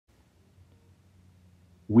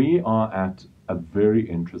We are at a very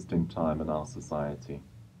interesting time in our society.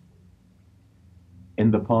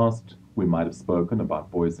 In the past, we might have spoken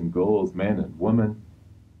about boys and girls, men and women,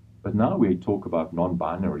 but now we talk about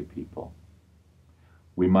non-binary people.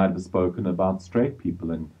 We might have spoken about straight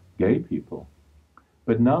people and gay people,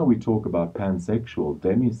 but now we talk about pansexual,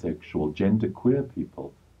 demisexual, genderqueer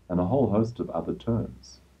people, and a whole host of other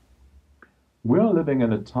terms. We are living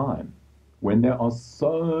in a time when there are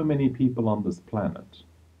so many people on this planet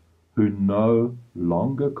who no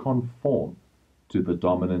longer conform to the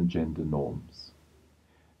dominant gender norms.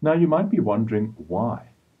 Now, you might be wondering why.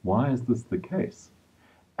 Why is this the case?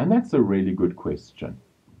 And that's a really good question.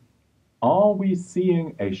 Are we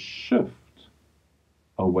seeing a shift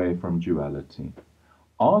away from duality?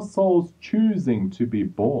 Are souls choosing to be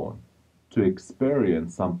born to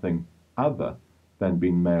experience something other than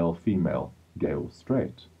being male, female, gay, or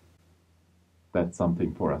straight? That's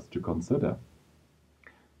something for us to consider.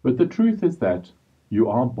 But the truth is that you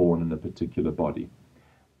are born in a particular body.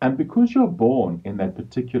 And because you're born in that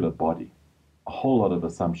particular body, a whole lot of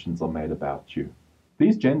assumptions are made about you.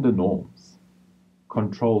 These gender norms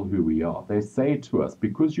control who we are. They say to us,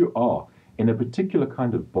 because you are in a particular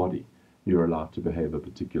kind of body, you're allowed to behave a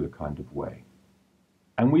particular kind of way.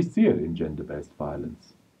 And we see it in gender-based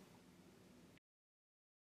violence.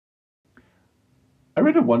 I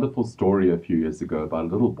read a wonderful story a few years ago about a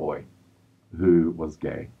little boy who was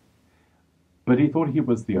gay, but he thought he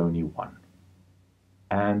was the only one.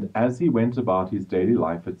 And as he went about his daily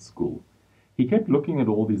life at school, he kept looking at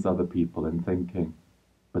all these other people and thinking,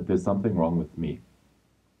 but there's something wrong with me.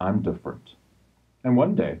 I'm different. And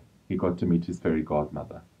one day, he got to meet his fairy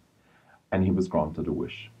godmother, and he was granted a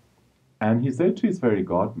wish. And he said to his fairy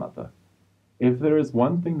godmother, if there is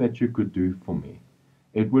one thing that you could do for me,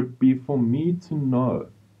 it would be for me to know,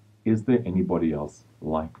 is there anybody else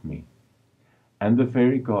like me? And the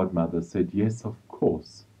fairy godmother said, yes, of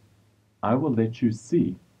course. I will let you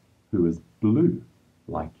see who is blue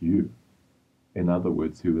like you. In other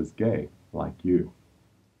words, who is gay like you.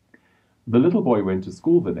 The little boy went to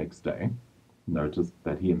school the next day, noticed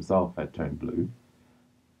that he himself had turned blue,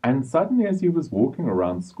 and suddenly as he was walking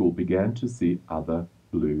around school began to see other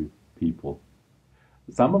blue people.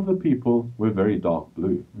 Some of the people were very dark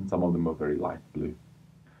blue, and some of them were very light blue.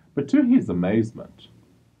 But to his amazement,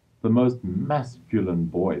 the most masculine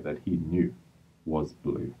boy that he knew was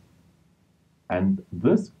blue. And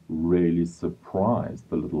this really surprised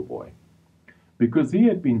the little boy, because he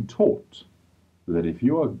had been taught that if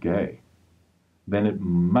you are gay, then it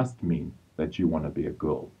must mean that you want to be a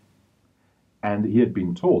girl. And he had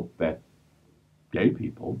been taught that gay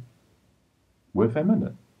people were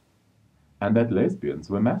feminine and that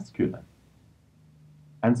lesbians were masculine.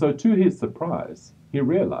 And so to his surprise, he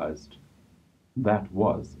realized that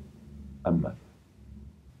was a myth.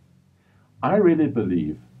 I really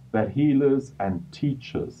believe that healers and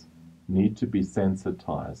teachers need to be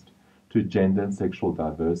sensitized to gender and sexual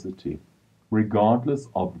diversity, regardless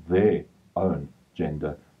of their own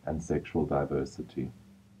gender and sexual diversity.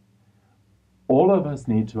 All of us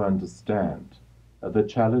need to understand the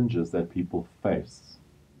challenges that people face.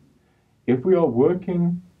 If we are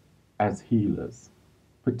working as healers,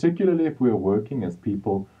 particularly if we are working as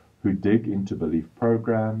people who dig into belief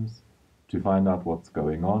programs to find out what's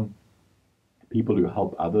going on, people who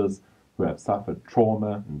help others who have suffered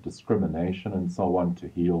trauma and discrimination and so on to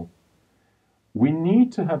heal, we need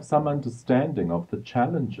to have some understanding of the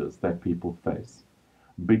challenges that people face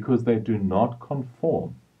because they do not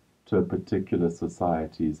conform to a particular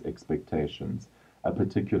society's expectations, a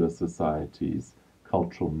particular society's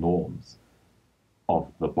cultural norms of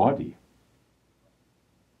the body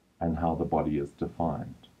and how the body is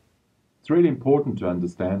defined. It's really important to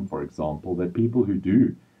understand, for example, that people who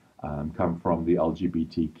do come from the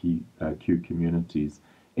LGBTQ communities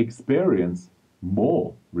experience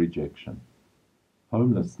more rejection,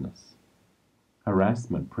 homelessness,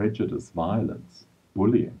 harassment, prejudice, violence,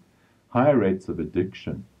 bullying, higher rates of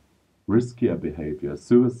addiction, riskier behavior,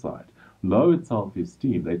 suicide, low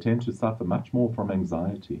self-esteem. They tend to suffer much more from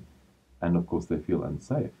anxiety, and of course they feel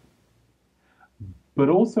unsafe. But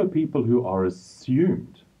also people who are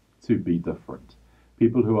assumed to be different,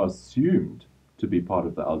 people who are assumed to be part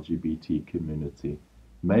of the LGBT community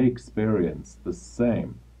may experience the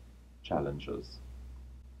same challenges.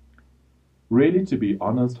 Really, to be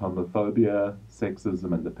honest, homophobia,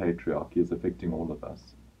 sexism, and the patriarchy is affecting all of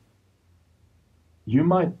us. You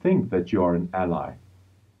might think that you are an ally.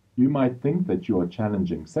 You might think that you are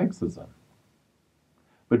challenging sexism.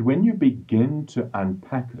 But when you begin to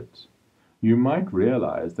unpack it, you might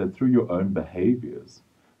realize that through your own behaviors,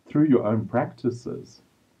 through your own practices,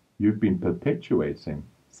 you've been perpetuating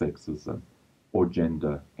sexism or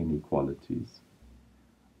gender inequalities.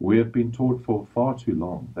 We have been taught for far too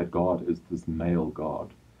long that God is this male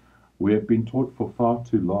God. We have been taught for far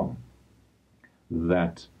too long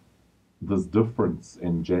that this difference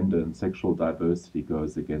in gender and sexual diversity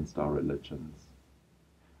goes against our religions.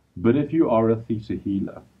 But if you are a theta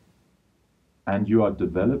healer and you are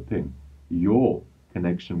developing your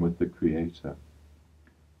connection with the Creator,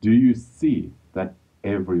 do you see that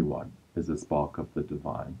everyone is a spark of the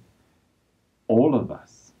divine? All of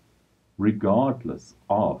us, regardless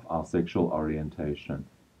of our sexual orientation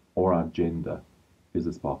or our gender, is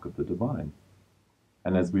a spark of the divine.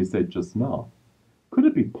 And as we said just now, could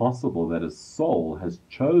it be possible that a soul has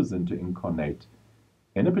chosen to incarnate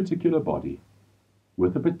in a particular body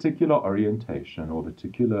with a particular orientation or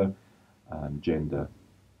particular gender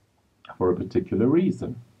for a particular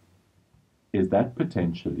reason? Is that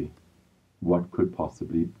potentially what could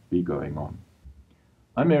possibly be going on?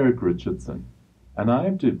 I'm Eric Richardson, and I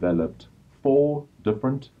have developed 4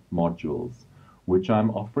 different modules which I'm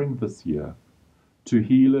offering this year to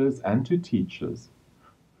healers and to teachers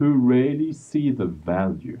who really see the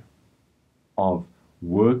value of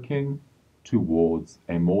working towards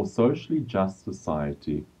a more socially just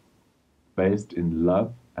society based in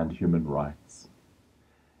love and human rights.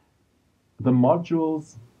 The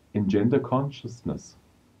modules in gender consciousness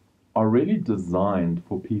are really designed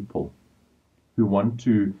for people who want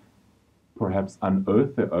to perhaps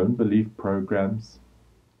unearth their own belief programs,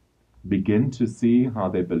 begin to see how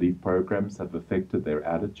their belief programs have affected their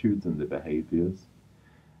attitudes and their behaviors,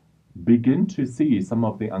 begin to see some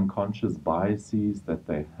of the unconscious biases that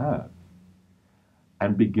they have,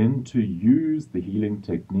 and begin to use the healing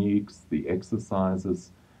techniques, the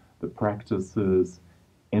exercises, the practices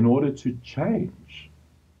in order to change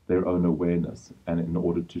their own awareness and in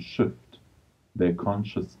order to shift their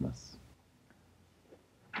consciousness.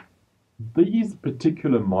 These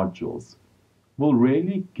particular modules will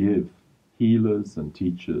really give healers and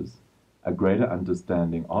teachers a greater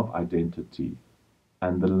understanding of identity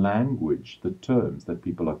and the language, the terms that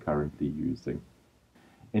people are currently using,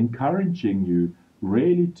 encouraging you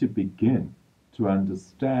really to begin to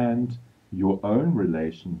understand your own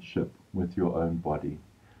relationship with your own body,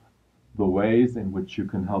 the ways in which you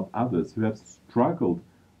can help others who have struggled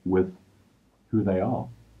with who they are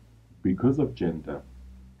because of gender,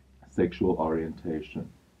 sexual orientation,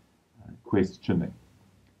 questioning,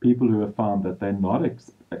 people who have found that they're not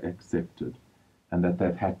accepted and that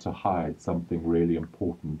they've had to hide something really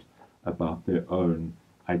important about their own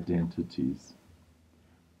identities.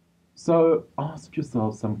 So ask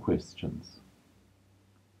yourself some questions.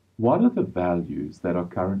 What are the values that are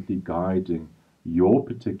currently guiding your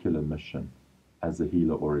particular mission as a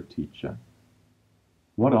healer or a teacher?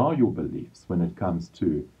 What are your beliefs when it comes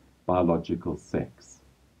to biological sex,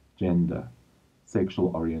 gender,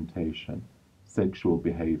 sexual orientation, sexual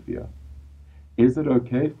behavior? Is it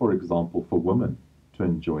okay, for example, for women to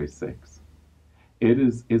enjoy sex?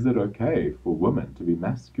 Is it okay for women to be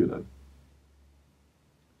masculine?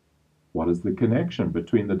 What is the connection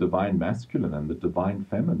between the divine masculine and the divine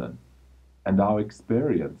feminine and our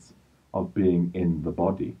experience of being in the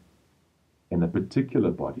body, in a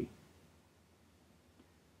particular body?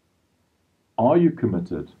 Are you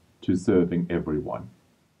committed to serving everyone,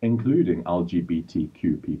 including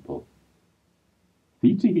LGBTQ people?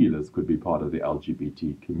 Theta healers could be part of the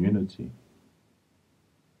LGBT community.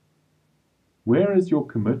 Where is your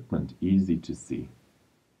commitment easy to see?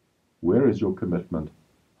 Where is your commitment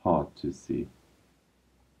hard to see?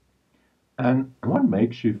 And what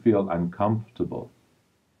makes you feel uncomfortable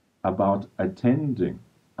about attending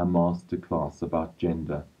a masterclass about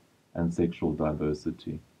gender and sexual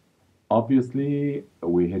diversity? Obviously,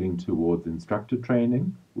 we're heading towards instructor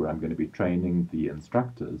training, where I'm going to be training the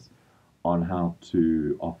instructors on how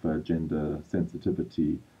to offer gender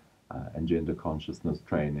sensitivity and gender consciousness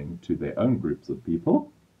training to their own groups of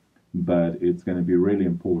people. But it's going to be really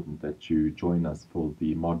important that you join us for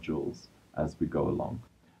the modules as we go along.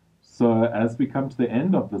 So as we come to the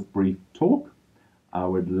end of this brief talk, I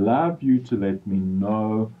would love you to let me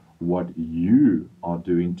know what you are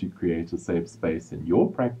doing to create a safe space in your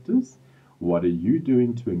practice. What are you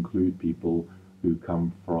doing to include people who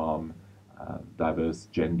come from diverse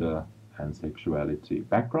gender and sexuality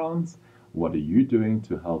backgrounds? What are you doing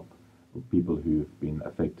to help people who've been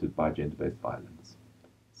affected by gender-based violence?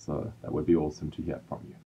 So that would be awesome to hear from you.